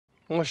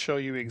I'm going to show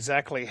you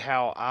exactly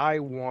how I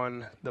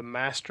won the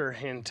Master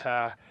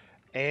Hentai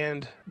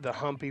and the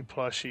Humpy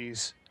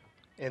plushies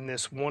in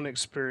this one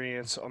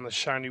experience on the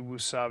shiny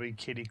Wasabi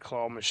Kitty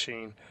Claw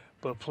machine.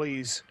 But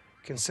please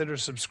consider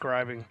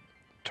subscribing,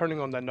 turning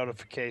on that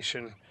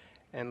notification,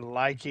 and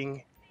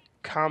liking,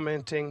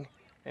 commenting,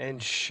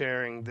 and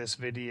sharing this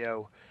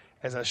video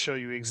as I show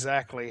you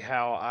exactly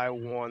how I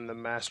won the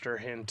Master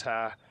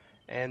Hentai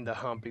and the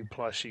Humpy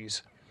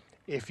plushies.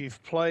 If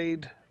you've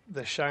played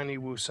the shiny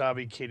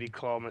Wasabi Kitty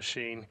Claw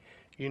machine,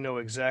 you know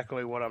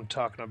exactly what I'm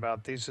talking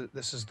about. This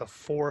is the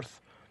fourth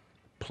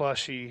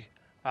plushie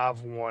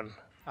I've won.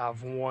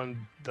 I've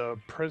won the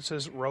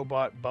Princess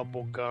Robot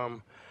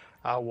Bubblegum.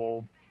 I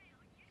will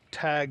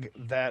tag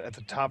that at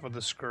the top of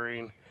the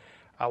screen.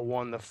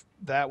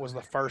 That was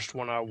the first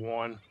one I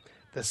won.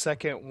 The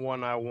second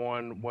one I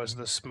won was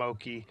the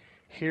Smokey.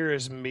 Here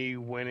is me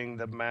winning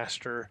the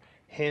Master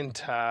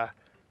Hentai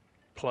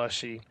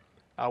plushie.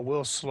 I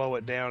will slow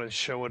it down and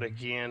show it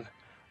again.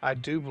 I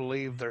do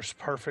believe there's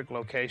perfect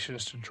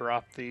locations to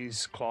drop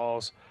these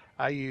claws.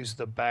 I use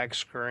the back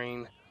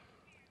screen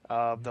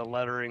of the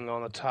lettering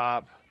on the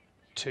top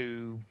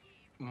to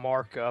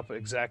mark up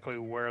exactly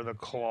where the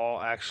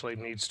claw actually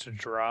needs to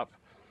drop.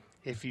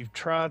 If you've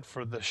tried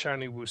for the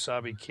shiny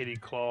Wasabi Kitty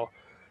Claw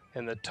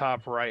in the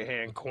top right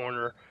hand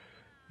corner,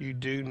 you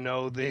do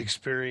know the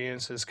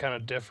experience is kind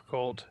of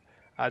difficult.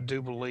 I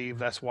do believe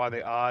that's why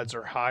the odds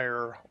are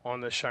higher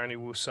on the shiny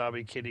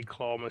Wasabi Kitty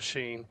Claw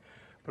machine,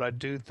 but I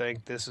do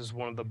think this is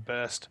one of the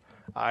best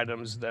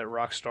items that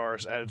Rockstar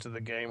has added to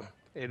the game.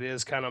 It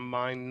is kind of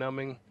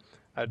mind-numbing.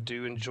 I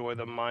do enjoy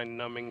the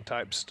mind-numbing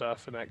type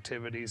stuff and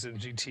activities in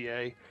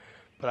GTA,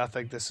 but I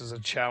think this is a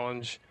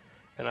challenge,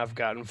 and I've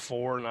gotten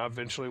 4, and I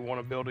eventually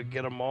want to be able to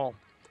get them all.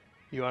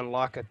 You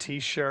unlock a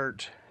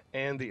t-shirt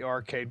and the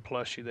arcade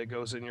plushie that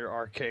goes in your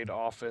arcade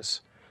office.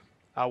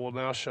 I will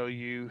now show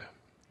you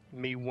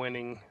me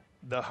winning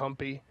the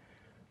Humpy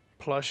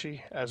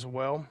plushie as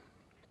well,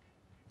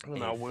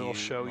 and I will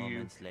show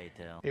you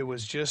it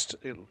was just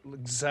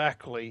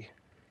exactly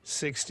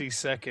 60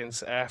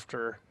 seconds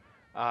after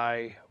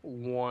I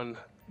won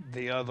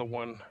the other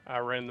one. I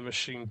ran the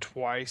machine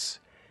twice,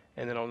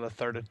 and then on the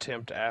third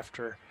attempt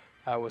after,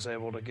 I was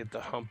able to get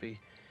the Humpy.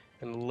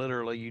 And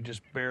literally you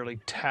just barely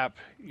tap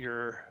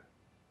your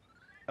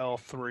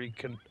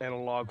L3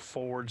 analog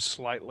forward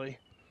slightly,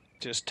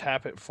 just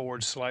tap it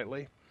forward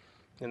slightly,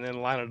 and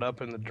then line it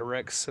up in the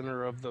direct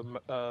center of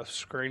the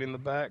screen in the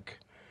back,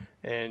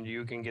 and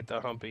you can get the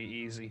Humpy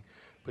easy.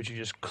 But you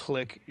just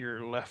click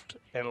your left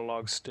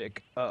analog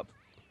stick up,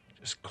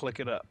 just click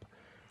it up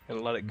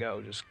and let it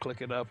go. Just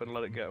click it up and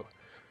let it go.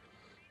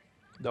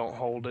 Don't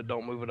hold it,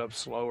 don't move it up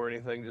slow or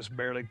anything, just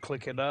barely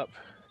click it up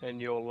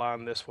and you'll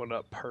line this one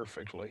up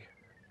perfectly.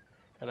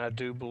 And I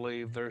do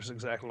believe there's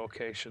exact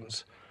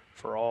locations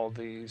for all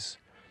these.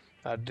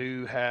 I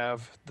do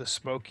have the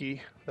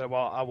Smokey that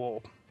I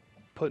will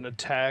put in a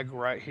tag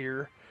right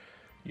here.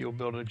 You'll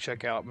be able to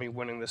check out me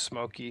winning the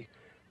Smokey.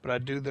 But I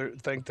do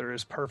think there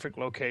is perfect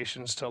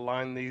locations to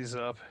line these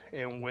up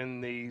and win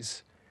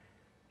these.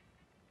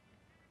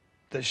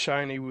 The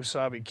shiny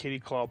Wasabi Kitty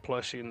Claw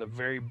plushie in the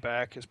very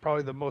back is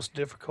probably the most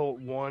difficult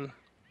one,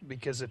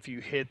 because if you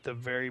hit the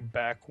very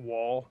back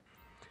wall,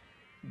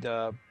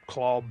 the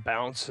claw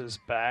bounces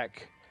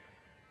back.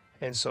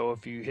 And so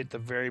if you hit the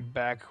very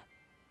back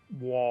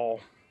wall,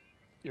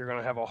 you're going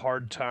to have a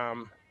hard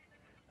time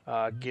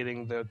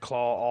getting the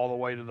claw all the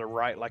way to the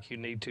right like you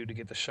need to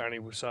get the shiny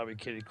Wasabi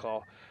Kitty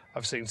Claw.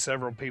 I've seen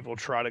several people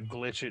try to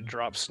glitch it,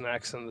 drop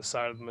snacks on the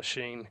side of the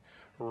machine,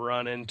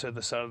 run into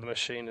the side of the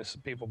machine as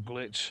people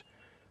glitch,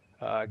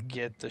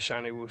 get the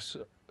shiny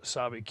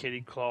Wasabi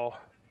Kitty Claw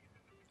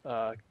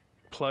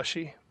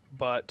plushie.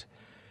 But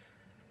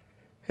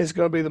it's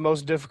going to be the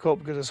most difficult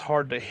because it's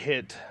hard to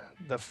hit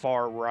the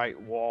far right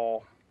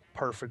wall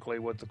perfectly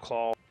with the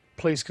claw.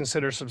 Please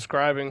consider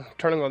subscribing,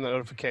 turning on the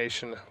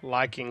notification,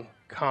 liking,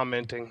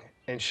 commenting,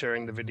 and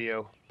sharing the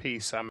video.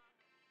 Peace.